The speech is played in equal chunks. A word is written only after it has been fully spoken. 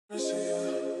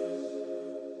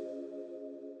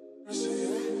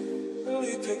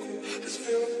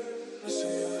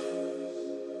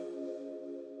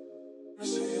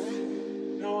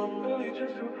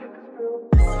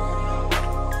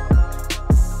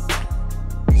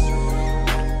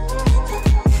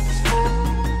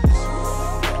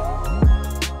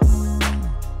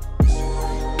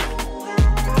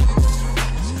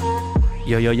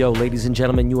Yo, ladies and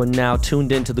gentlemen, you are now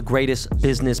tuned into the greatest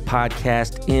business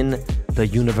podcast in the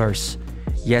universe.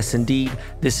 Yes, indeed,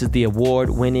 this is the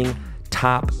award-winning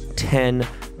Top 10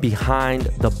 Behind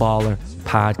the Baller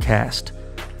podcast.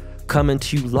 Coming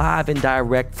to you live and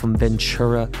direct from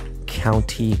Ventura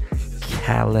County,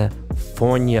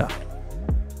 California.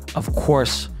 Of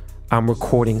course, I'm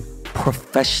recording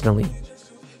professionally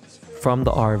from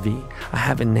the RV. I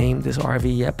haven't named this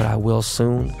RV yet, but I will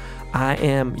soon. I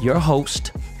am your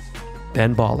host,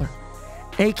 Ben Baller,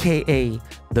 aka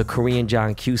the Korean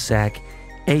John Cusack,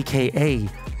 aka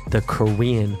the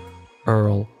Korean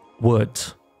Earl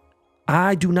Woods.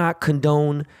 I do not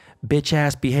condone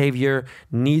bitch-ass behavior,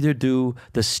 neither do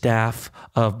the staff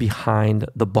of Behind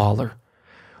the Baller.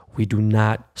 We do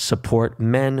not support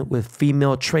men with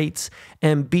female traits,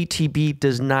 and BTB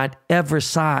does not ever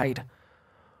side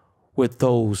with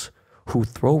those who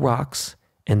throw rocks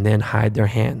and then hide their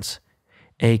hands,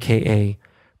 aka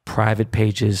private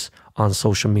pages on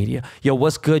social media. Yo,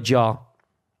 what's good, y'all?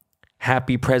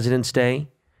 Happy President's Day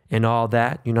and all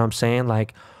that. You know what I'm saying?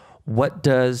 Like, what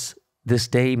does this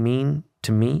day mean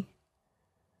to me?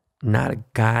 Not a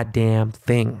goddamn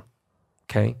thing.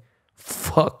 Okay?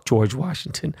 Fuck George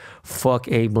Washington. Fuck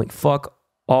Abe Lincoln. Fuck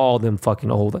all them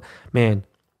fucking old, man,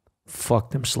 fuck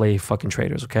them slave fucking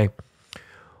traitors, okay?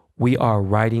 We are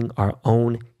writing our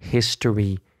own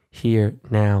history here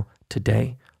now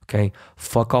today, okay?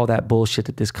 Fuck all that bullshit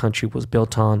that this country was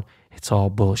built on. It's all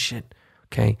bullshit,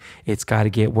 okay? It's got to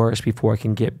get worse before it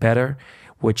can get better,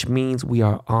 which means we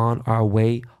are on our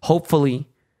way, hopefully,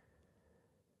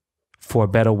 for a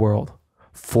better world,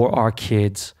 for our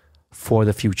kids, for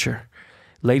the future.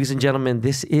 Ladies and gentlemen,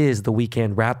 this is the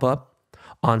weekend wrap-up.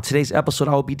 On today's episode,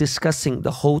 I will be discussing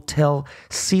the Hotel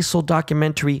Cecil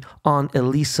documentary on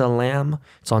Elisa Lam.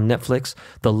 It's on Netflix.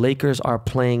 The Lakers are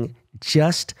playing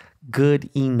just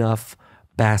good enough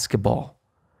basketball.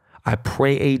 I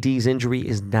pray AD's injury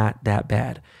is not that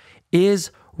bad.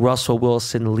 Is Russell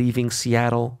Wilson leaving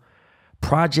Seattle?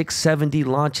 Project 70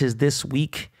 launches this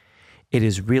week. It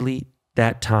is really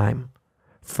that time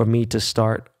for me to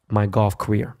start my golf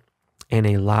career and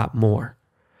a lot more.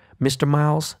 Mr.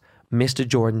 Miles, Mr.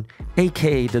 Jordan,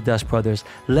 aka the Dust Brothers,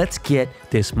 let's get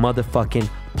this motherfucking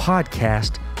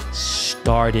podcast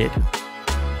started.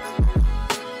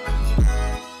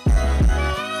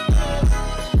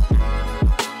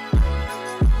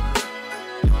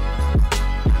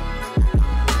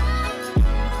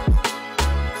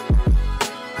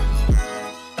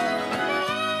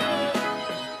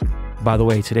 By the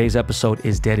way, today's episode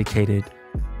is dedicated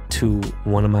to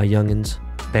one of my youngins,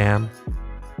 Bam,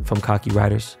 from Cocky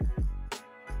Riders.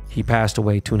 He passed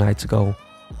away 2 nights ago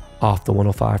off the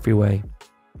 105 freeway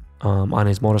on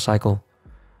his motorcycle.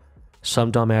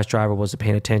 Some dumbass driver wasn't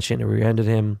paying attention and rear-ended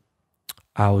him.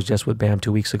 I was just with Bam 2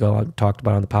 weeks ago. I talked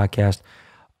about it on the podcast.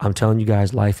 I'm telling you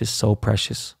guys, life is so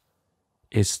precious.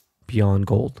 It's beyond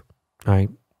gold. All right?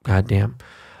 Goddamn.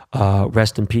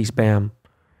 Rest in peace, Bam.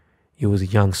 He was a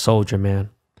young soldier, man.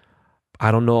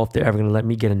 I don't know if they're ever going to let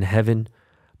me get into heaven,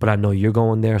 but I know you're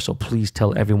going there, so please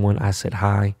tell everyone I said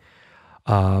hi.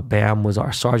 Bam was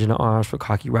our sergeant at arms for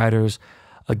Cocky Riders.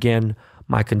 Again,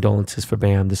 my condolences for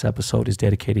Bam. This episode is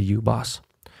dedicated to you, boss.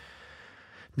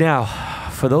 Now,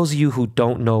 for those of you who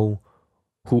don't know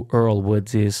who Earl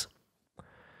Woods is,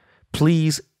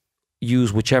 please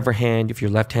use whichever hand, if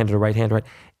you're left-handed or right-handed, right,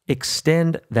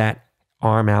 extend that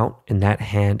arm out and that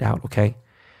hand out, okay?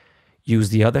 Use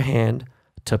the other hand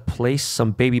to place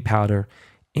some baby powder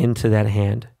into that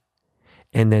hand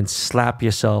and then slap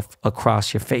yourself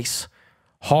across your face.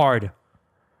 Hard.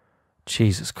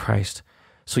 Jesus Christ.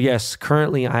 So yes,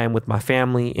 currently I am with my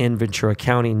family in Ventura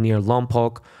County near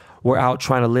Lompoc. We're out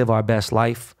trying to live our best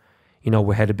life. You know,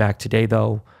 we're headed back today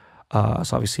though.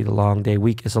 It's obviously the long day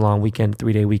week. It's a long weekend,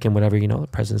 3-day weekend, whatever, you know, the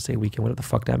President's Day weekend, whatever the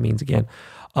fuck that means again.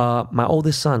 My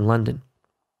oldest son, London,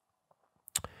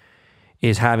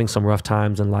 is having some rough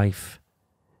times in life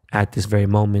at this very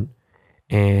moment,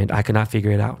 and I cannot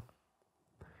figure it out.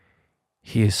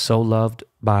 He is so loved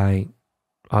by,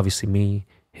 obviously, me,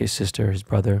 his sister, his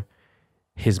brother,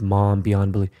 his mom,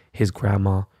 beyond belief, his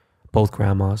grandma, both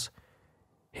grandmas,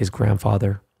 his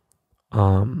grandfather,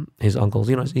 his uncles.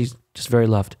 You know, he's just very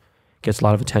loved, gets a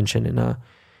lot of attention, and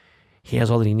he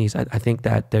has all that he needs. I think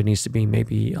that there needs to be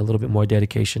maybe a little bit more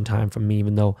dedication time from me,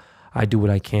 even though I do what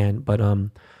I can. But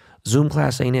Zoom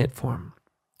class ain't it for him.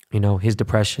 You know, his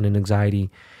depression and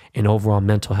anxiety and overall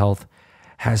mental health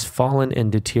has fallen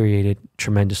and deteriorated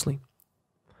tremendously.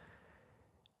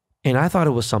 And I thought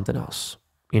it was something else.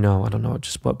 You know, I don't know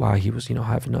just why he was, you know,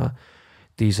 having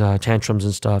these tantrums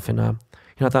and stuff. And, you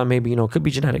know, I thought maybe, you know, it could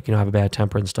be genetic, you know, have a bad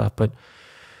temper and stuff. But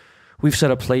we've set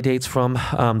up play dates from,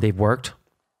 they've worked.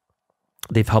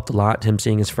 They've helped a lot, him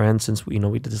seeing his friends since, you know,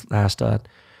 we did this last,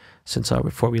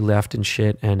 before we left and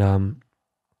shit. And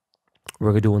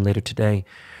we're going to do one later today.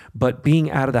 But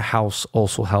being out of the house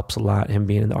also helps a lot, him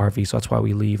being in the RV. So that's why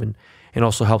we leave. And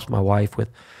also helps my wife with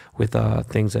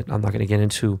things that I'm not going to get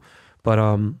into. But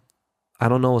I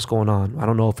don't know what's going on. I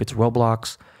don't know if it's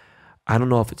Roblox. I don't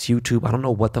know if it's YouTube. I don't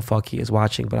know what the fuck he is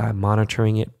watching, but I'm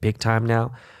monitoring it big time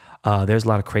now. There's a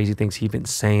lot of crazy things he's been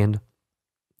saying.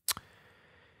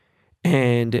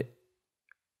 And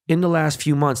in the last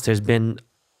few months, there's been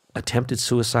attempted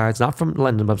suicides, not from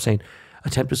London, but I'm saying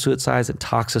attempted suicides and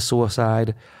toxic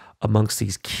suicide amongst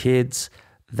these kids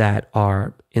that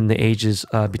are in the ages,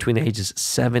 between the ages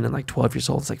 7 and like 12 years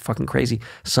old. It's like fucking crazy.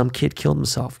 Some kid killed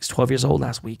himself. He's 12 years old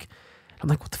last week. I'm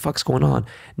like, what the fuck's going on?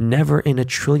 Never in a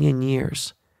trillion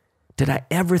years did I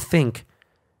ever think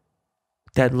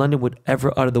that London would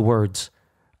ever utter the words,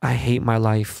 I hate my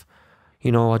life.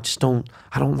 You know, I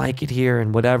don't like it here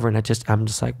and whatever. And I'm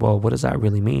just like, well, what does that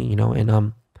really mean? You know,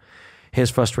 and his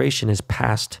frustration is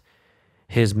past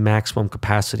his maximum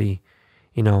capacity,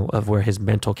 you know, of where his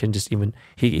mental can just even,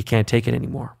 he can't take it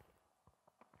anymore.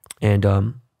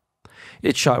 And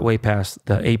it shot way past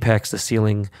the apex, the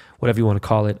ceiling, whatever you want to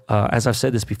call it. As I've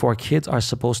said this before, kids are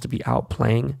supposed to be out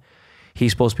playing.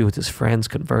 He's supposed to be with his friends,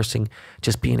 conversing,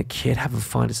 just being a kid, having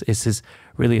fun. It's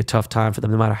really a tough time for them,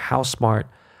 no matter how smart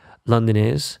London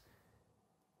is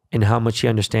and how much he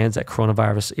understands that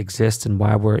coronavirus exists and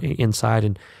why we're inside.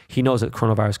 And he knows that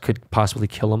coronavirus could possibly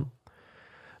kill him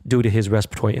due to his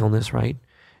respiratory illness, right?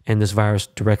 And this virus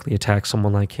directly attacks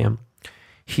someone like him.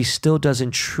 He still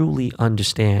doesn't truly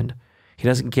understand. He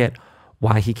doesn't get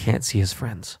why he can't see his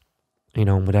friends, you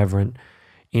know, whatever. And,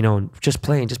 you know, just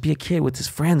play and just be a kid with his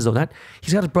friends, though.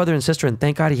 He's got his brother and sister, and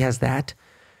thank God he has that.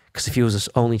 Because if he was his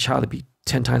only child, it'd be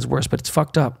 10 times worse. But it's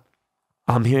fucked up.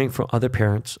 I'm hearing from other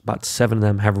parents, about 7 of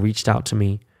them have reached out to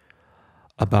me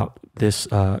about this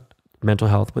mental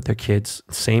health with their kids,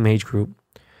 same age group.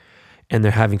 And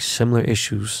they're having similar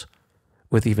issues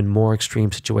with even more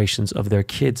extreme situations of their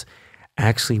kids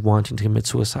actually wanting to commit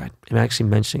suicide and actually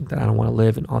mentioning that I don't want to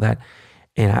live and all that.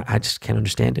 And I just can't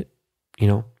understand it, you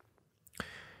know?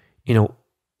 You know,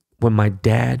 when my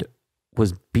dad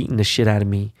was beating the shit out of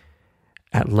me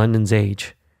at London's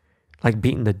age, like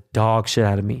beating the dog shit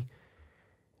out of me,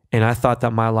 and I thought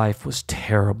that my life was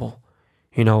terrible.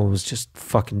 You know, it was just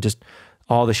fucking just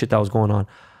all the shit that was going on.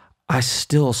 I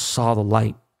still saw the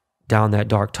light down that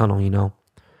dark tunnel, you know?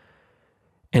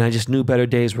 And I just knew better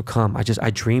days would come.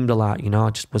 I dreamed a lot, you know?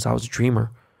 I was a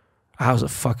dreamer. I was a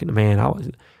fucking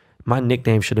man. My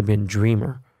nickname should have been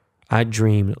Dreamer. I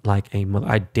dreamed like a mother.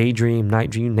 I daydream, night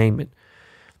dream, you name it.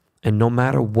 And no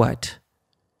matter what,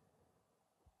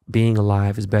 being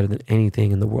alive is better than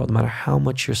anything in the world, no matter how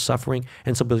much you're suffering.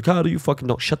 And somebody's like, how do you fucking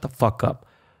know? Shut the fuck up.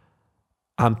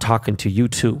 I'm talking to you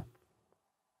too.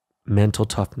 Mental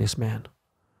toughness, man.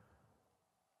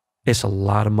 It's a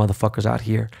lot of motherfuckers out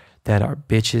here that are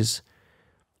bitches,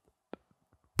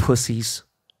 pussies.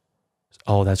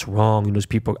 Oh, that's wrong. You know, those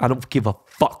people, I don't give a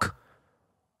fuck.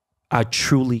 I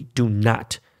truly do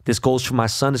not. This goes for my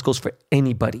son. This goes for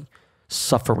anybody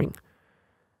suffering.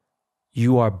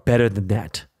 You are better than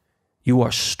that. You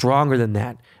are stronger than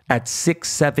that. At 6,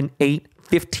 7, 8,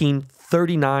 15,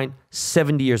 39,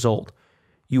 70 years old,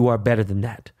 you are better than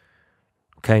that.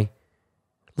 Okay?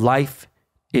 Life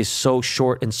is so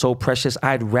short and so precious.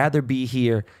 I'd rather be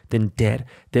here than dead.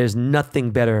 There's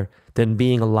nothing better than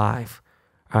being alive.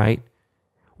 All right?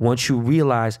 Once you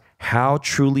realize how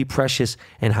truly precious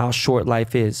and how short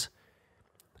life is,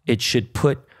 it should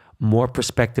put more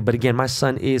perspective. But again, my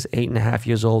son is 8.5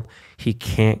 years old. He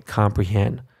can't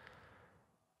comprehend.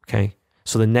 Okay?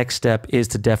 So the next step is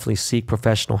to definitely seek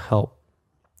professional help,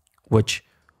 which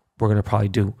we're going to probably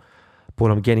do. But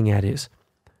what I'm getting at is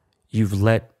you've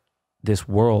let this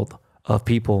world of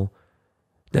people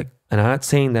that, and I'm not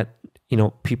saying that, you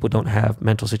know, people don't have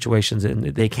mental situations and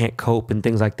they can't cope and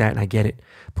things like that, and I get it.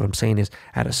 What I'm saying is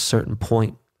at a certain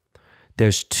point,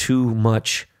 there's too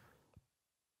much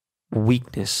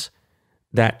weakness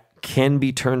that can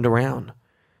be turned around.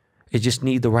 It just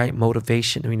need the right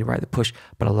motivation. I mean, the right push.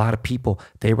 But a lot of people,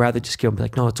 they rather just give them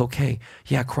like, no, it's okay.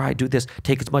 Yeah, cry, do this.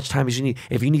 Take as much time as you need.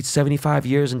 If you need 75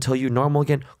 years until you're normal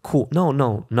again, cool.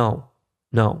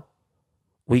 No.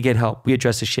 We get help. We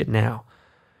address this shit now.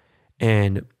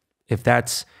 And if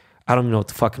that's, I don't even know what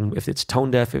the fucking, if it's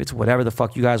tone deaf, if it's whatever the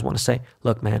fuck you guys want to say,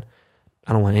 look, man,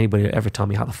 I don't want anybody to ever tell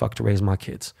me how the fuck to raise my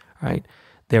kids, right?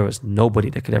 There was nobody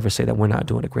that could ever say that we're not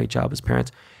doing a great job as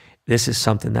parents. This is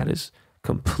something that is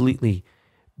completely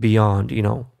beyond,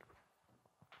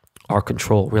 our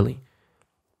control, really.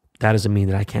 That doesn't mean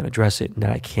that I can't address it and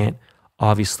that I can't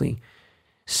obviously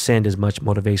send as much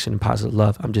motivation and positive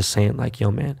love. I'm just saying, like, yo,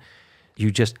 man,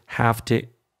 you just have to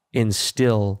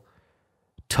instill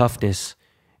toughness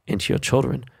into your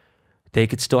children. They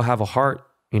could still have a heart,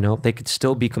 they could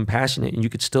still be compassionate and you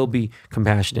could still be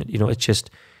compassionate. It's just,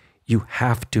 you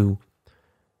have to,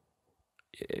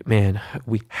 man,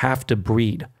 we have to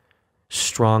breed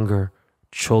stronger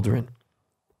children,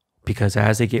 because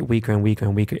as they get weaker and weaker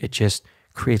and weaker, it just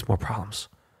creates more problems.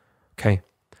 Okay.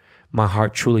 My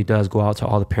heart truly does go out to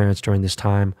all the parents during this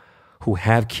time who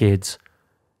have kids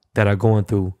that are going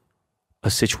through a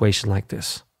situation like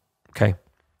this. Okay.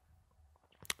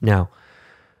 Now,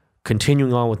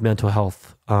 continuing on with mental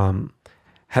health,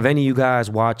 have any of you guys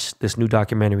watched this new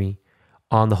documentary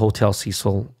on the Hotel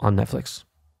Cecil on Netflix?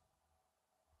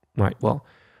 Right. Well,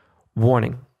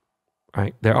 warning.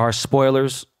 Right. There are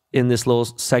spoilers in this little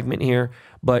segment here,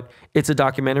 but it's a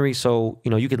documentary, so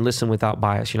you can listen without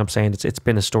bias. You know what I'm saying? It's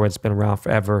been a story that's been around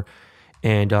forever,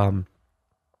 and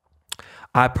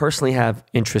I personally have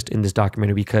interest in this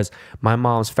documentary because my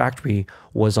mom's factory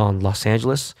was on Los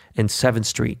Angeles and 7th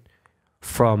Street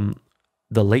from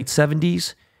the late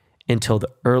 70s until the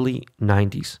early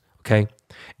 90s. Okay.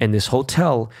 And this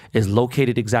hotel is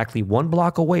located exactly 1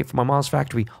 block away from my mom's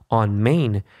factory on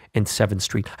Main and 7th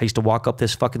Street. I used to walk up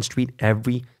this fucking street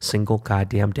every single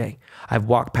goddamn day. I've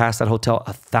walked past that hotel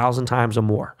 1,000 times or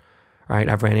more. Right?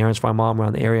 I've ran errands for my mom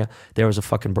around the area. There was a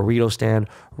fucking burrito stand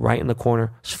right in the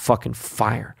corner. It's fucking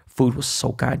fire. Food was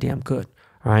so goddamn good.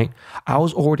 Right? I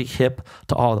was already hip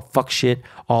to all the fuck shit,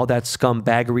 all that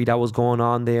scumbaggery that was going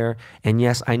on there. And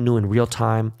yes, I knew in real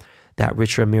time that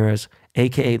Rich Ramirez,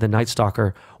 aka the Night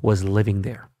Stalker, was living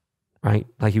there, right?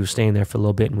 Like he was staying there for a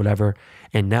little bit and whatever.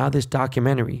 And now this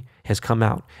documentary has come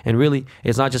out. And really,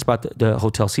 it's not just about the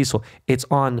Hotel Cecil. It's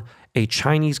on a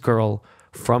Chinese girl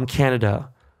from Canada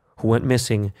who went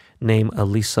missing named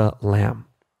Elisa Lam.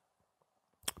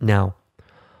 Now,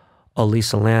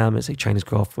 Elisa Lam is a Chinese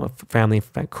girl from a family in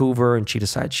Vancouver, and she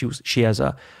decided she has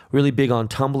a really big on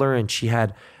Tumblr, and she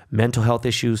had mental health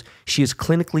issues. She is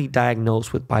clinically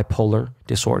diagnosed with bipolar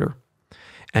disorder.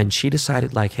 And she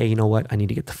decided, like, hey, you know what? I need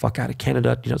to get the fuck out of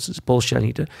Canada. This is bullshit. I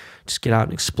need to just get out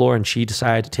and explore. And she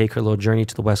decided to take her little journey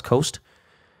to the West Coast.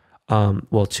 To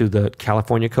the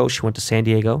California coast. She went to San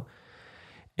Diego.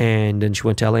 And then she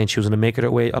went to LA, and she was going to make her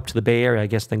way up to the Bay Area, I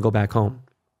guess, then go back home.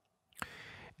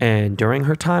 And during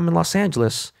her time in Los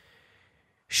Angeles,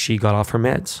 she got off her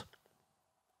meds.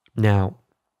 Now,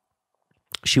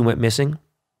 she went missing,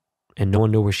 and no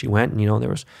one knew where she went. And, there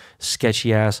was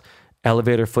sketchy-ass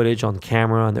elevator footage on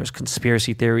camera, and there's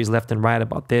conspiracy theories left and right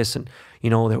about this, and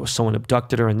there was someone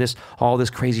abducted her, and all this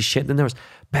crazy shit. Then there was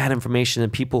bad information,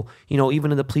 and people,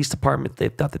 even in the police department, they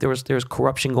thought that there was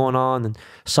corruption going on, and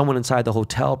someone inside the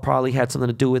hotel probably had something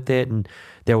to do with it, and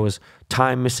there was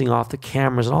time missing off the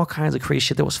cameras and all kinds of crazy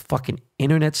shit. There was fucking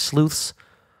internet sleuths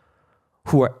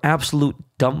who are absolute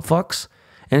dumb fucks,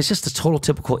 and it's just the total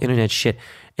typical internet shit.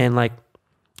 And like,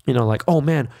 oh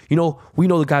man, we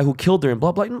know the guy who killed her and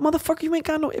blah, blah. Motherfucker, you ain't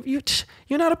got no,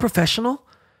 you're not a professional.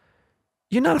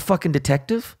 You're not a fucking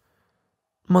detective.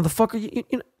 Motherfucker,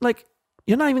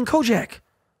 you're not even Kojak.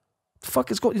 The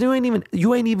fuck is going, you ain't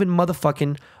even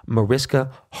motherfucking Mariska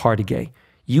Hargitay.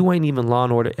 You ain't even Law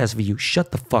 & Order SVU.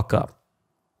 Shut the fuck up.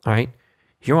 All right?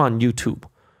 You're on YouTube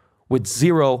with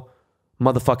zero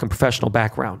motherfucking professional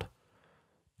background.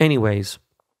 Anyways,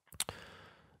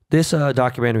 this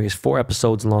documentary is 4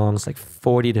 episodes long. It's like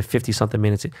 40 to 50 something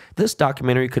minutes. This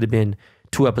documentary could have been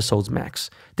 2 episodes max.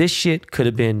 This shit could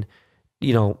have been,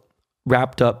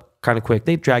 wrapped up kind of quick.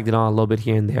 They dragged it on a little bit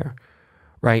here and there,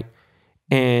 right?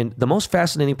 And the most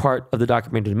fascinating part of the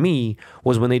documentary to me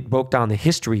was when they broke down the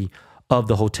history of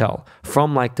the hotel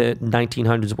from like the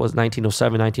 1900s. It was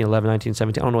 1907, 1911,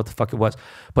 1917. I don't know what the fuck it was.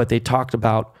 But they talked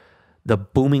about the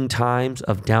booming times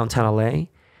of downtown LA.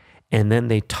 And then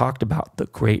they talked about the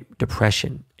Great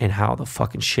Depression and how the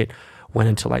fucking shit went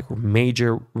into like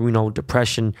major,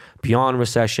 depression beyond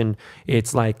recession.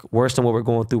 It's like worse than what we're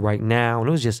going through right now.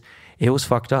 And it was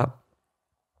fucked up.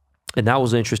 And that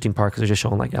was the interesting part because they're just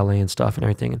showing like LA and stuff and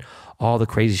everything and all the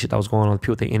crazy shit that was going on with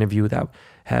people they interview that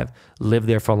have lived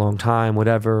there for a long time,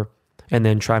 whatever, and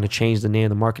then trying to change the name of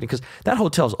the marketing. Because that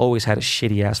hotel's always had a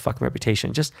shitty ass fucking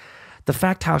reputation. Just the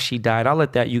fact how she died, I'll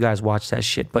let you guys watch that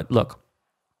shit. But look,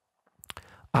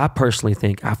 I personally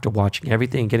think after watching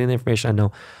everything, getting the information I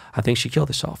know, I think she killed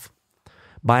herself.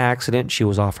 By accident, she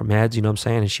was off her meds, you know what I'm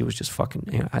saying? And she was just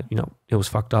fucking, it was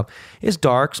fucked up. It's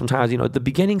dark. Sometimes, the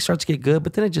beginning starts to get good,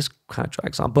 but then it just kind of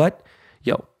drags on. But,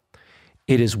 it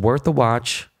is worth a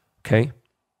watch, okay?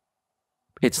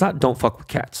 It's not Don't Fuck With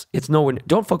Cats. It's nowhere.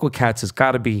 Don't Fuck With Cats has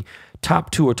got to be top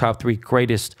 2 or top 3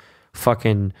 greatest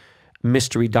fucking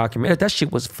mystery documentary. That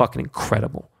shit was fucking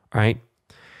incredible, all right?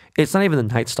 It's not even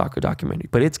the Night Stalker documentary,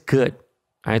 but it's good.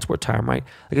 All right, it's worth time, right?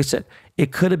 Like I said,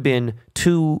 it could have been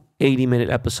 2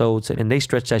 80-minute episodes, and they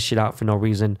stretched that shit out for no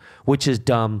reason, which is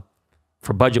dumb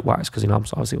for budget-wise, because, I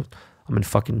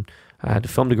had a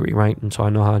film degree, right? And so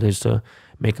I know how it is to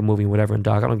make a movie and whatever. And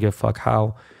dog, I don't give a fuck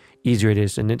how easier it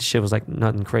is. And that shit was like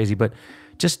nothing crazy, but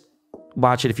just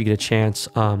watch it if you get a chance.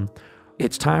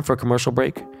 It's time for a commercial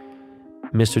break.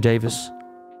 Mr. Davis,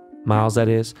 Miles, that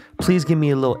is. Please give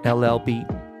me a little LL beat,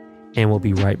 and we'll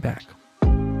be right back.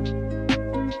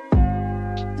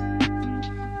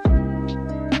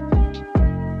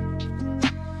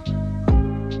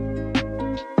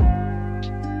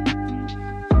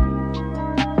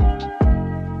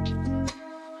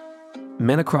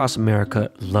 Men across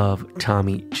America love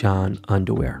Tommy John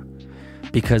underwear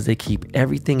because they keep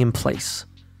everything in place.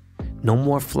 No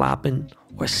more flopping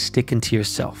or sticking to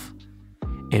yourself.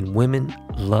 And women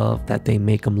love that they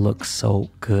make them look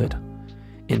so good.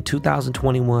 In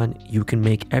 2021, you can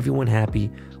make everyone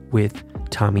happy with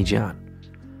Tommy John.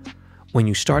 When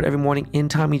you start every morning in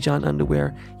Tommy John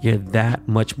underwear, you're that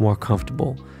much more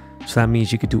comfortable. So that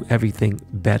means you could do everything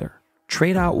better.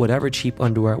 Trade out whatever cheap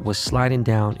underwear was sliding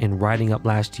down and riding up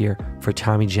last year for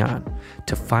Tommy John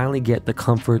to finally get the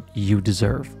comfort you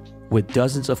deserve. With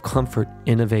dozens of comfort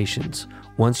innovations,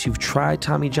 once you've tried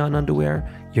Tommy John underwear,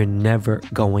 you're never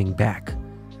going back.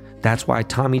 That's why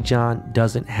Tommy John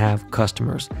doesn't have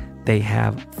customers. They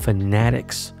have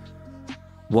fanatics.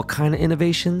 What kind of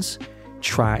innovations?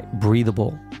 Try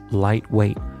breathable,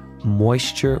 lightweight,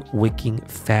 moisture-wicking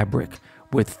fabric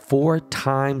with 4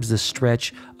 times the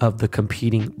stretch of the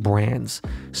competing brands,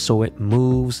 so it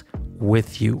moves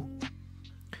with you.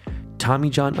 Tommy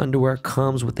John underwear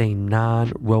comes with a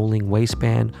non-rolling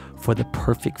waistband for the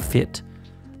perfect fit.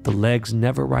 The legs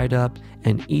never ride up,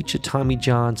 and each of Tommy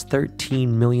John's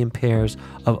 13 million pairs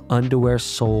of underwear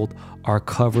sold are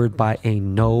covered by a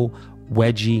no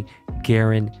wedgie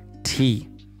guarantee.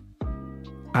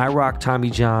 I rock Tommy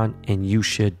John, and you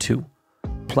should too.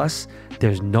 Plus,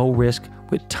 there's no risk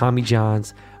with Tommy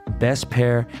John's best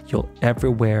pair you'll ever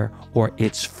wear, or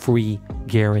its free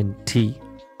guarantee.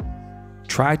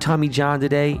 Try Tommy John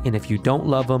today, and if you don't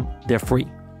love them, they're free.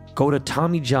 Go to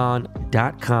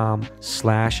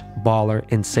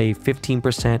TommyJohn.com/baller and save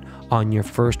 15% on your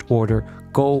first order.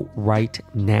 Go right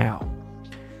now.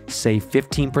 Save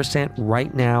 15%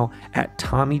 right now at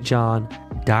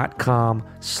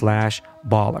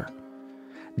TommyJohn.com/baller.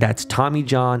 That's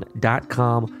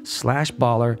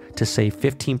TommyJohn.com/baller to save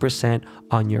 15%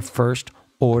 on your first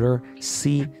order.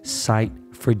 See site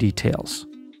for details.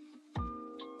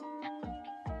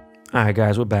 All right,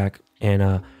 guys, we're back.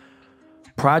 And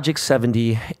Project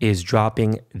 70 is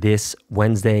dropping this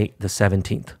Wednesday, the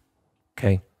 17th.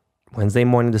 Okay? Wednesday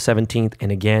morning, the 17th.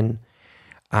 And again,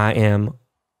 I am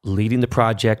leading the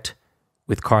project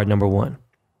with card number 1.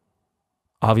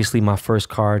 Obviously, my first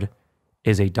card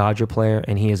is a Dodger player,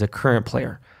 and he is a current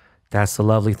player. That's the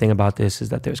lovely thing about this, is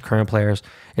that there's current players.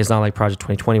 It's not like Project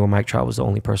 2020 where Mike Trout was the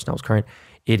only person that was current.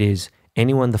 It is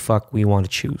anyone the fuck we want to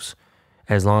choose,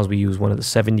 as long as we use one of the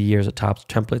 70 years of Topps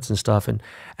templates and stuff. And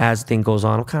as the thing goes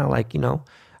on, I'm kind of like,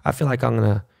 I feel like I'm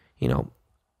going to,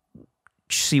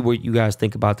 see what you guys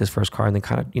think about this first card, and then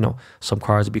kind of, some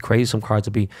cards would be crazy, some cards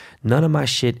would be, none of my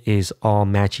shit is all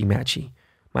matchy-matchy.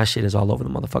 My shit is all over the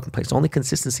motherfucking place. The only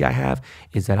consistency I have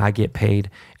is that I get paid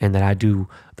and that I do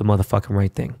the motherfucking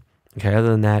right thing. Okay, other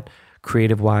than that,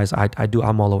 creative-wise,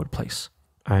 I'm all over the place.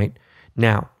 All right?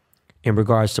 Now, in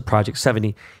regards to Project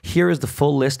 70, here is the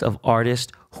full list of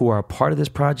artists who are a part of this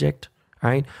project. All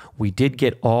right? We did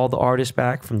get all the artists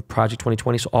back from Project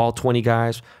 2020, so all 20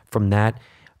 guys from that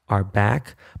are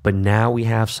back. But now we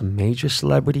have some major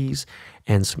celebrities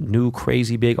and some new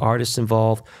crazy big artists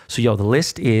involved. So, the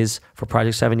list is, for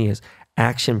Project 70 is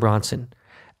Action Bronson,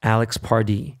 Alex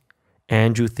Pardee,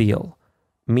 Andrew Thiel,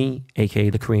 me, aka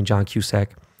the Korean John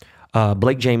Cusack,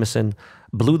 Blake Jameson,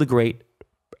 Blue the Great,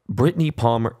 Brittany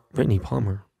Palmer,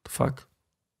 the fuck?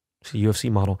 It's a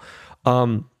UFC model.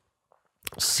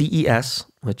 CES,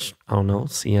 which I don't know,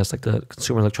 CES, like the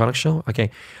Consumer Electronics Show.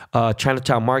 Okay.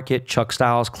 Chinatown Market, Chuck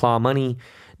Styles, Claw Money,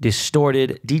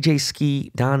 Distorted, DJ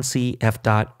Ski, Don C, F.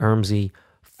 Ermsey,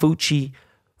 Fucci,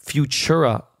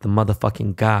 Futura, the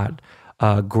motherfucking god,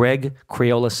 Greg,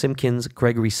 Crayola Simpkins,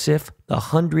 Gregory Sif, The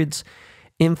Hundreds,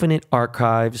 Infinite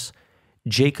Archives,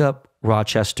 Jacob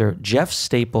Rochester, Jeff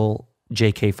Staple,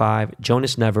 JK5,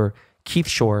 Jonas Never, Keith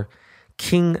Shore,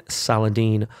 King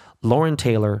Saladin, Lauren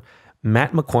Taylor,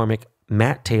 Matt McCormick,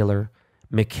 Matt Taylor,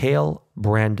 Mikhail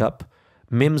Brandup,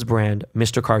 Mims Brand,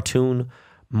 Mr. Cartoon,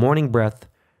 Morning Breath,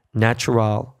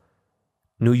 Natural,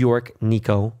 New York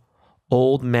Nico,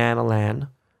 Old Man Alan,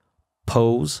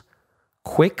 Pose,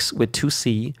 Quicks with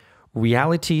 2C,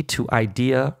 Reality to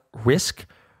Idea, Risk,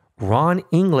 Ron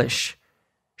English,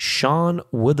 Sean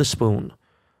Witherspoon,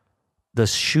 The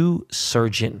Shoe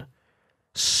Surgeon,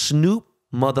 Snoop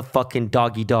motherfucking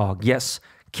Doggy Dog. Yes,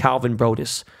 Calvin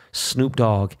Brodus, Snoop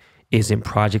Dogg is in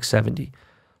Project 70.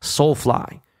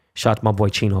 Soulfly, shout out to my boy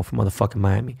Chino from motherfucking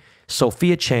Miami.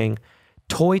 Sophia Chang,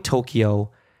 Toy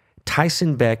Tokyo,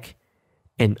 Tyson Beck,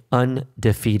 and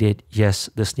Undefeated, yes,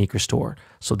 the sneaker store.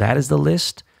 So that is the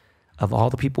list of all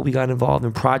the people we got involved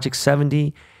in Project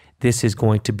 70. This is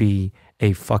going to be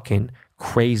a fucking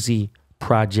crazy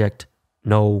project.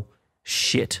 No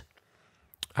shit.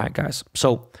 All right, guys.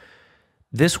 So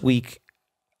this week,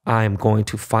 I'm going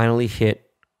to finally hit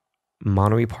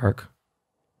Monterey Park.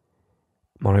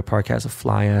 Monterey Park has a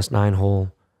fly-ass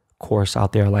 9-hole course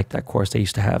out there. I like that course they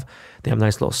used to have. They have a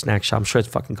nice little snack shop. I'm sure it's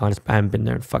fucking gone. I haven't been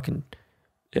there in fucking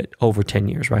over 10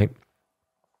 years, right?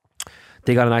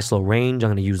 They got a nice little range. I'm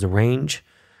going to use the range.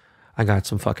 I got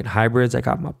some fucking hybrids. I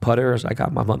got my putters. I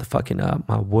got my motherfucking,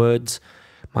 my woods,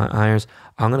 my irons.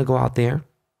 I'm going to go out there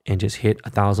and just hit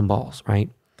 1,000 balls, right?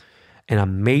 And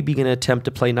I'm maybe going to attempt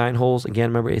to play 9 holes. Again,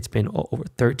 remember, it's been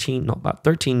about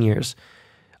 13 years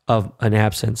of an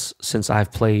absence since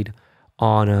I've played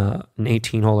on an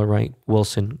 18-holer, right?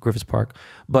 Wilson, Griffiths Park.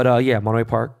 But yeah, Monterey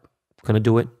Park, going to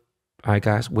do it. All right,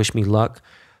 guys, wish me luck.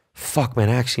 Fuck, man,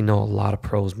 I actually know a lot of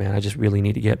pros, man. I just really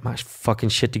need to get my fucking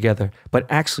shit together. But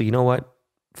actually, you know what?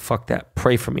 Fuck that.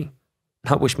 Pray for me.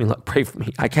 Not wish me luck. Pray for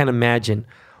me. I can't imagine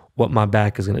what my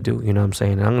back is going to do. You know what I'm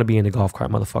saying? And I'm going to be in the golf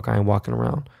cart, motherfucker. I ain't walking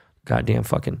around. Goddamn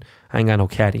fucking, I ain't got no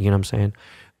caddy. You know what I'm saying?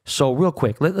 So real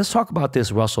quick, let's talk about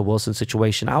this Russell Wilson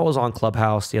situation. I was on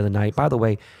Clubhouse the other night. By the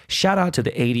way, shout out to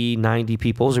the 80, 90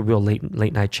 people. It was a real late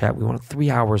night chat. We went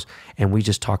 3 hours and we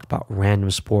just talked about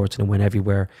random sports and it went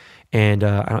everywhere. And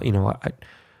I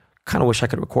kind of wish I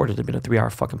could have recorded it. It'd been a 3-hour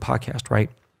fucking podcast,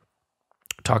 right?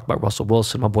 Talked about Russell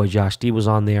Wilson. My boy Josh D was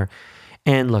on there.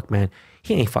 And look, man,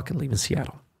 he ain't fucking leaving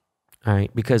Seattle. All right,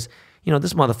 because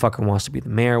this motherfucker wants to be the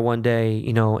mayor one day,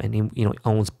 and he,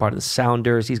 owns part of the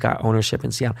Sounders. He's got ownership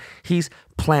in Seattle. He's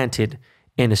planted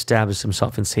and established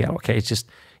himself in Seattle, okay? It's just,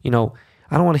 I don't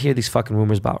want to hear these fucking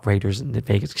rumors about Raiders in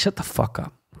Vegas. Shut the fuck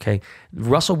up, okay?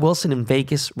 Russell Wilson in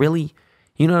Vegas, really?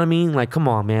 You know what I mean? Like, come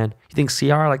on, man. You think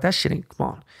CR, like, that shit ain't, come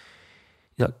on.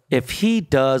 Look, if he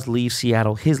does leave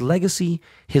Seattle, his legacy,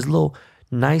 his little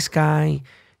nice guy,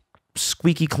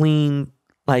 squeaky clean,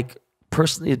 like,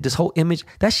 person, this whole image,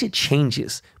 that shit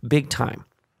changes big time.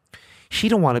 He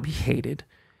don't want to be hated.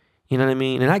 You know what I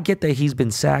mean? And I get that he's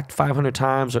been sacked 500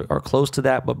 times or close to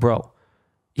that, but bro,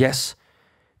 yes,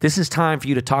 this is time for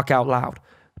you to talk out loud.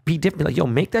 Be different. Like, yo,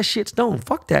 make that shit known.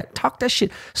 Fuck that. Talk that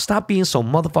shit. Stop being so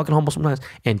motherfucking humble sometimes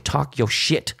and talk your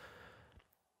shit.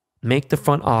 Make the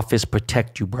front office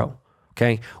protect you, bro.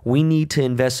 Okay? We need to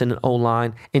invest in an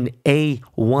O-line, an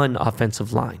A1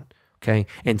 offensive line. Okay?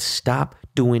 And stop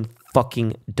doing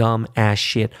fucking dumb ass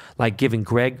shit like giving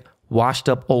Greg washed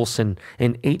up Olsen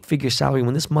an 8-figure salary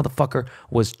when this motherfucker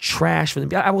was trash.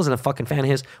 I wasn't a fucking fan of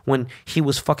his when he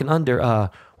was fucking under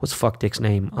what's fuck Dick's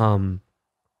name?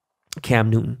 Cam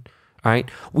Newton. All right.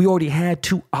 We already had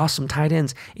 2 awesome tight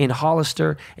ends in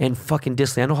Hollister and fucking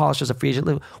Disley. I know Hollister's a free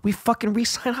agent. We fucking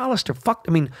re-signed Hollister.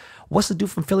 What's the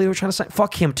dude from Philly we're trying to sign?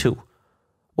 Fuck him too.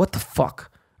 What the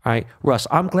fuck? All right, Russ,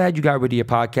 I'm glad you got rid of your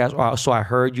podcast. So I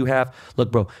heard you have.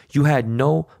 Look, bro, you had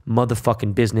no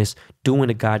motherfucking business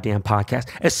doing a goddamn podcast,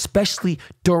 especially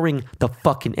during the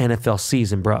fucking NFL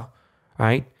season, bro. All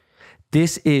right?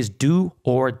 This is do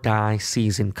or die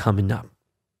season coming up.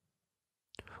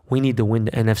 We need to win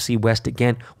the NFC West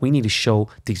again. We need to show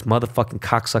these motherfucking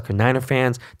cocksucker Niner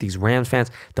fans, these Rams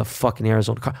fans, the fucking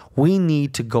Arizona. We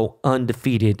need to go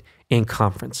undefeated in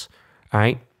conference. All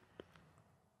right?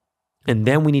 And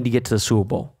then we need to get to the Super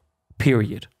Bowl,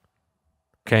 period.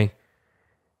 Okay?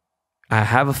 I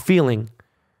have a feeling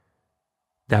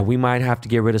that we might have to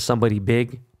get rid of somebody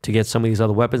big to get some of these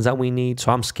other weapons that we need.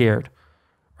 So I'm scared,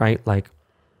 right? Like,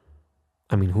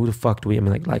 I mean, who the fuck do we, I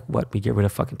mean, like what? We get rid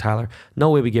of fucking Tyler? No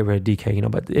way we get rid of DK, you know,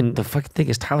 but and the fucking thing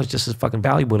is Tyler's just as fucking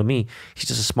valuable to me. He's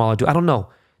just a smaller dude. I don't know.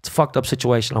 It's a fucked up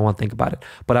situation. I want to think about it.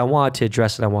 But I wanted to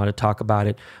address it. I wanted to talk about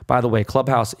it. By the way,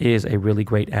 Clubhouse is a really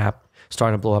great app,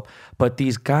 starting to blow up. But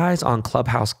these guys on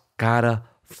Clubhouse gotta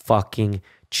fucking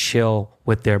chill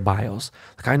with their bios.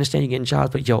 Like, I understand you're getting jobs,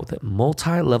 but yo, the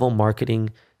multi-level marketing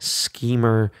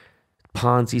schemer,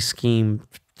 Ponzi scheme,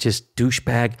 just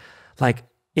douchebag. Like,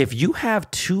 if you have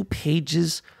 2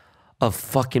 pages of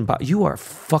fucking bio, you are a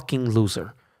fucking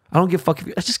loser. I don't give a fuck if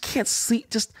you, I just can't see,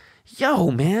 just,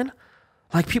 yo, man.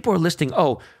 Like, people are listing,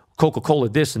 oh, Coca-Cola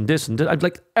this and this and this. I'm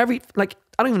like, I don't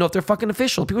even know if they're fucking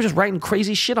official. People are just writing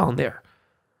crazy shit on there.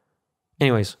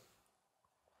 Anyways.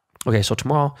 Okay, so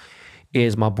tomorrow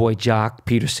is my boy Jock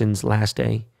Peterson's last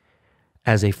day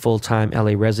as a full-time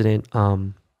LA resident.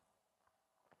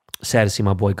 Sad to see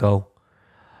my boy go.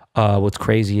 What's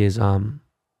crazy is, I'm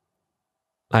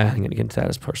going to get into that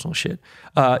as personal shit.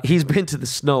 He's been to the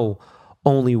snow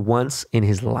only once in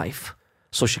his life.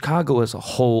 So Chicago is a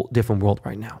whole different world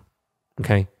right now.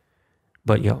 Okay?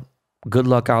 But yo, good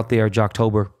luck out there,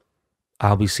 Jocktober.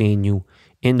 I'll be seeing you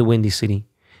in the Windy City,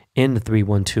 in the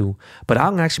 312. But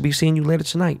I'll actually be seeing you later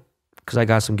tonight because I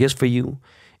got some gifts for you.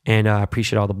 And I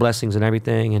appreciate all the blessings and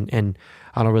everything. And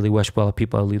I don't really wish well if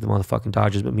people leave the motherfucking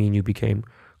Dodgers, but me and you became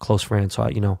close friends. So,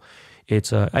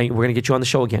 it's we're going to get you on the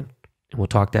show again. And we'll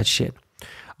talk that shit.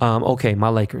 Okay, my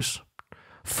Lakers.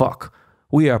 Fuck.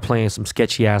 We are playing some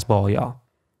sketchy ass ball, y'all.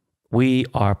 We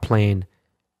are playing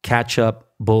catch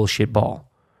up bullshit ball.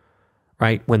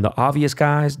 Right? When the obvious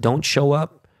guys don't show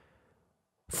up,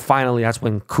 finally that's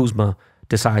when Kuzma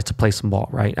decides to play some ball,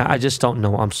 right? I just don't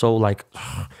know. I'm so like,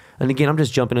 and again, I'm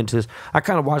just jumping into this. I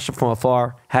kind of watched it from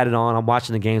afar, had it on. I'm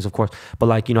watching the games, of course, but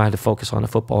I had to focus on the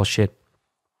football shit.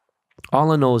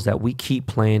 All I know is that we keep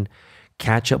playing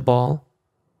catch-up ball.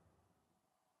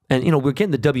 And, we're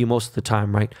getting the W most of the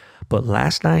time, right? But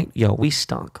last night, we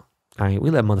stunk. All right, we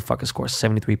let motherfuckers score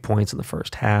 73 points in the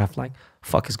first half. Like,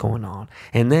 fuck is going on?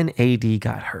 And then AD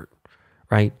got hurt,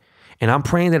 right? And I'm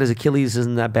praying that his Achilles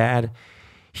isn't that bad.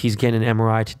 He's getting an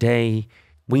MRI today.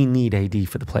 We need AD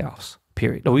for the playoffs,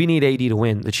 period. No, we need AD to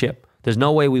win the chip. There's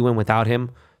no way we win without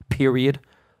him, period.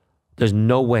 There's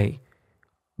no way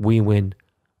we win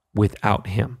without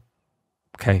him,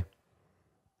 okay?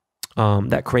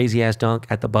 That crazy-ass dunk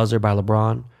at the buzzer by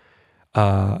LeBron,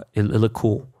 it looked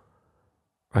cool,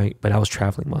 right? But I was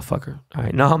traveling, motherfucker. All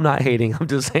right, no, I'm not hating. I'm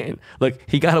just saying, look,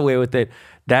 he got away with it.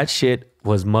 That shit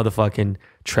was motherfucking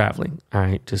traveling. All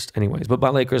right, just anyways. But my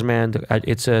Lakers, man,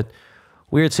 it's a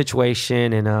weird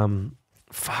situation, and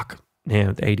fuck,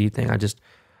 man, the AD thing.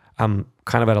 I'm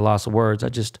kind of at a loss of words. I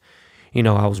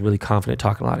was really confident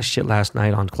talking a lot of shit last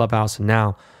night on Clubhouse, and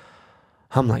now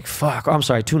I'm like, fuck. I'm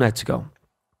sorry, 2 nights ago.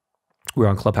 We were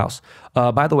on Clubhouse.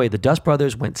 By the way, the Dust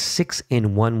Brothers went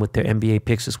 6-1 with their NBA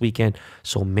picks this weekend,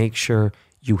 so make sure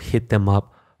you hit them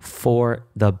up for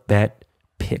the bet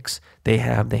picks. They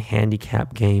have the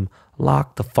handicap game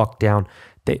locked the fuck down.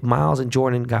 Miles and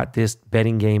Jordan got this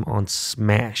betting game on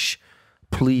Smash.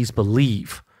 Please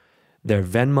believe. Their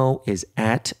Venmo is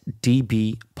at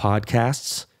DB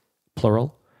Podcasts,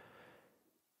 plural,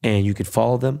 and you could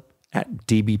follow them at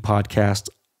DB Podcasts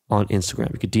on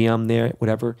Instagram. You could DM there,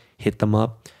 whatever, hit them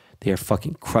up. They are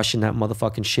fucking crushing that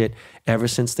motherfucking shit. Ever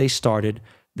since they started,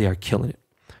 they are killing it.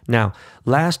 Now,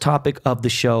 last topic of the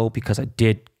show, because I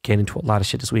did get into a lot of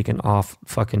shit this weekend off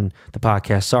fucking the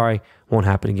podcast. Sorry, won't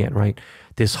happen again, right?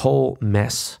 This whole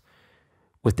mess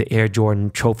with the Air Jordan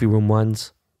Trophy Room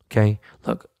ones, okay?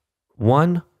 Look,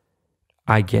 one,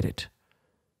 I get it.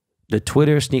 The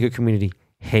Twitter sneaker community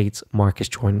hates Marcus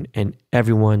Jordan, and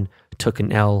everyone took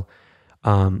an L.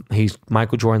 He's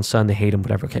Michael Jordan's son. They hate him,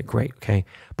 whatever. Okay, great. Okay.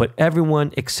 But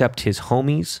everyone except his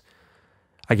homies,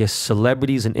 I guess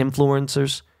celebrities and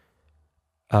influencers,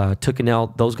 took an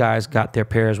L. Those guys got their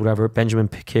pairs, whatever. Benjamin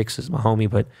Kicks is my homie,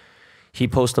 but he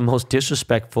posts the most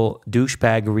disrespectful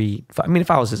douchebaggery. I mean,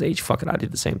 if I was his age, fuck it, I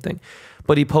did the same thing.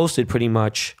 But he posted pretty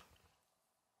much,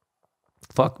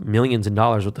 millions of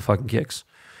dollars with the fucking kicks,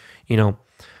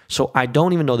 So I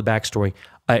don't even know the backstory.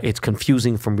 It's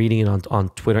confusing from reading it on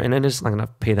Twitter, and I'm just not going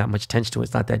to pay that much attention to it.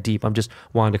 It's not that deep. I'm just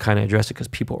wanting to kind of address it because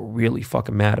people are really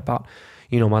fucking mad about,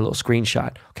 my little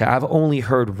screenshot. Okay, I've only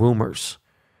heard rumors,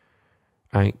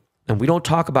 right? And we don't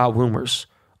talk about rumors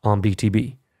on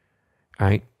BTB,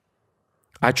 right?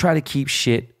 I try to keep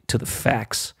shit to the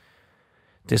facts.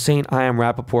 This ain't I Am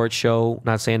Rappaport's show.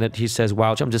 Not saying that he says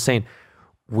wild shit. I'm just saying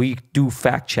we do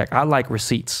fact check. I like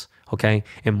receipts, okay?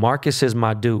 And Marcus is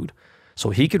my dude. So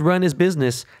he could run his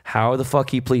business however the fuck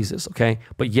he pleases, okay?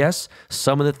 But yes,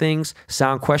 some of the things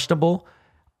sound questionable.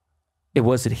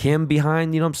 Was it him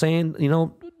behind, you know what I'm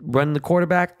saying, running the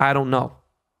quarterback? I don't know.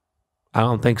 I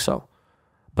don't think so.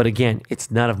 But again,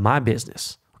 it's none of my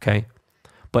business, okay?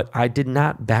 But I did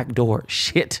not backdoor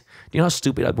shit. You know how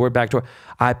stupid the word backdoor?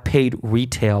 I paid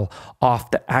retail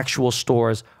off the actual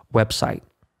store's website,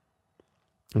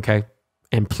 okay?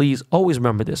 And please always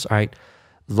remember this, all right?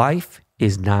 Life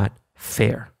is not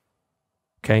fair,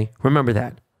 okay? Remember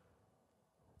that.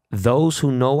 Those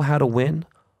who know how to win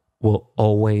will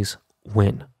always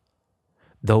win.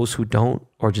 Those who don't,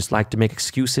 or just like to make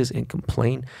excuses and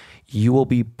complain, you will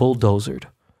be bulldozered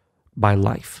by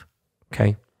life,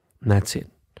 okay? And that's it.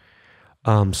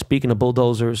 Speaking of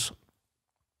bulldozers,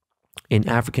 an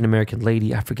African-American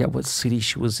lady, I forget what city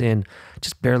she was in,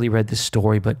 just barely read this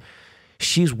story, but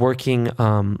she's working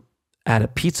at a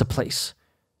pizza place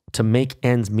to make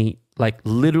ends meet, like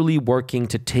literally working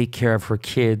to take care of her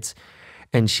kids.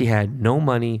 And she had no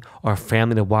money or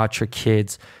family to watch her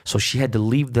kids. So she had to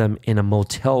leave them in a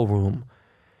motel room.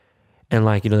 And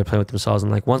like, they're playing with themselves.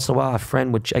 And like once in a while, a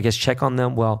friend would, I guess, check on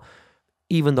them. Well,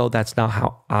 even though that's not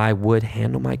how I would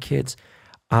handle my kids,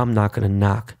 I'm not going to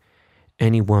knock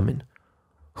any woman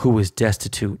who is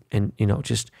destitute and,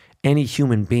 just any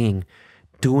human being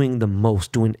doing the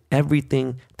most, doing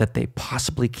everything that they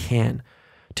possibly can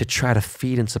to try to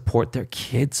feed and support their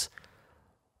kids.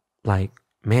 Like,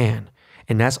 man.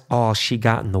 And that's all she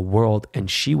got in the world. And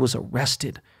she was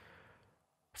arrested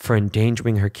for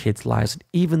endangering her kids' lives. And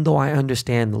even though I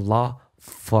understand the law,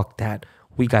 fuck that.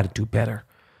 We got to do better.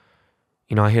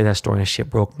 I hear that story and that shit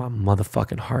broke my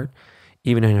motherfucking heart.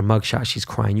 Even in her mugshot, she's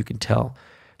crying. You can tell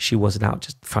she wasn't out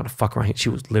just trying to fuck around. She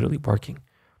was literally working.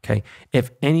 Okay.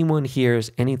 If anyone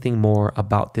hears anything more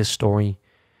about this story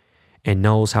and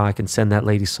knows how I can send that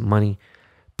lady some money,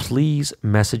 please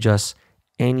message us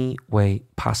any way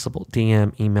possible.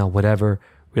 DM, email, whatever.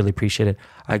 Really appreciate it.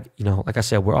 Like I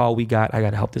said, we're all we got. I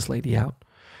got to help this lady out.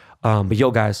 But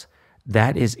yo, guys,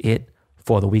 that is it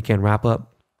for the weekend wrap up.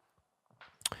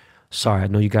 Sorry, I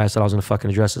know you guys thought I was going to fucking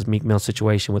address this Meek Mill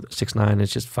situation with 6ix9ine.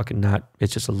 It's just fucking not.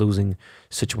 It's just a losing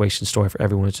situation story for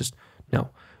everyone. It's just, no.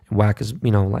 And Wack is,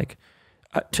 I'm not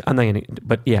going to,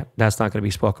 but yeah, that's not going to be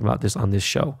spoken about this on this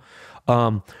show.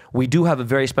 We do have a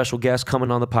very special guest coming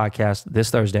on the podcast this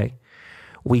Thursday.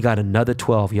 We got another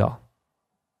 12, y'all,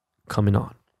 coming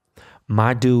on.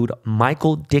 My dude,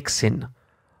 Michael Dixon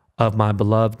of my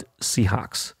beloved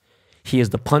Seahawks. He is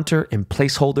the punter and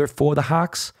placeholder for the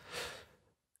Hawks.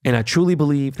 And I truly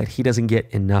believe that he doesn't get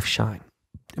enough shine.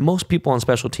 Most people on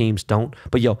special teams don't.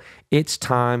 But yo, it's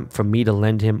time for me to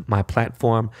lend him my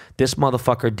platform. This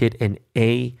motherfucker did an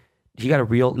A. He got a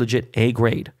real legit A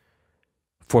grade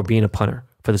for being a punter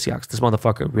for the Seahawks. This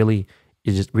motherfucker really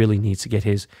needs to get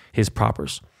his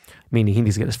propers. Meaning he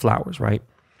needs to get his flowers, right?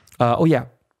 Oh yeah.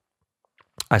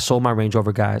 I sold my Range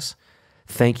Rover, guys.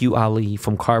 Thank you, Ali,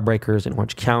 from Car Breakers in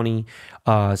Orange County.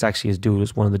 It's actually his dude.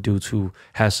 It's one of the dudes who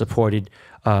has supported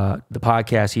the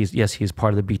podcast. He's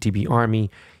part of the BTB Army.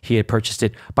 He had purchased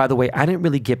it. By the way, I didn't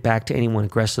really get back to anyone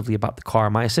aggressively about the car.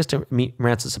 My assistant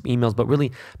ran some emails, but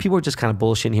really, people were just kind of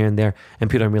bullshitting here and there, and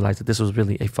people don't realize that this was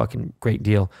really a fucking great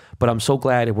deal. But I'm so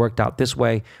glad it worked out this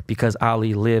way because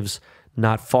Ali lives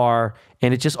not far,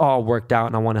 and it just all worked out,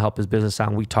 and I want to help his business out.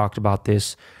 And we talked about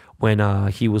this when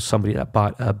he was somebody that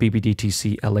bought a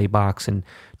BBDTC LA box, and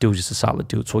dude was just a solid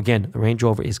dude. So again, the Range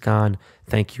Rover is gone.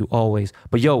 Thank you always.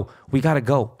 But yo, we got to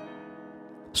go.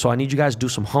 So I need you guys to do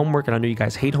some homework, and I know you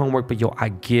guys hate homework, but yo, I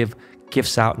give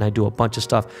gifts out and I do a bunch of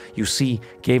stuff. You see,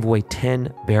 gave away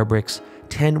 10 bear bricks,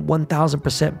 10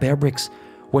 1000% bear bricks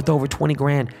worth over 20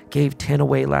 grand. Gave 10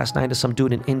 away last night to some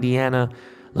dude in Indiana.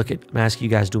 Look, I'm asking you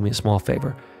guys to do me a small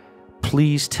favor.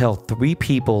 Please tell 3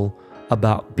 people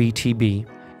about BTB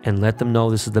and let them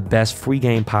know this is the best free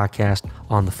game podcast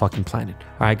on the fucking planet.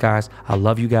 All right, guys, I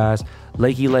love you guys.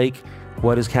 Lakey Lake,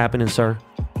 what is happening, sir?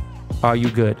 Are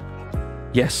you good?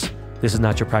 Yes, this is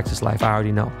not your practice life. I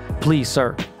already know. Please,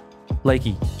 sir,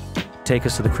 Lakey, take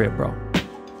us to the crib, bro.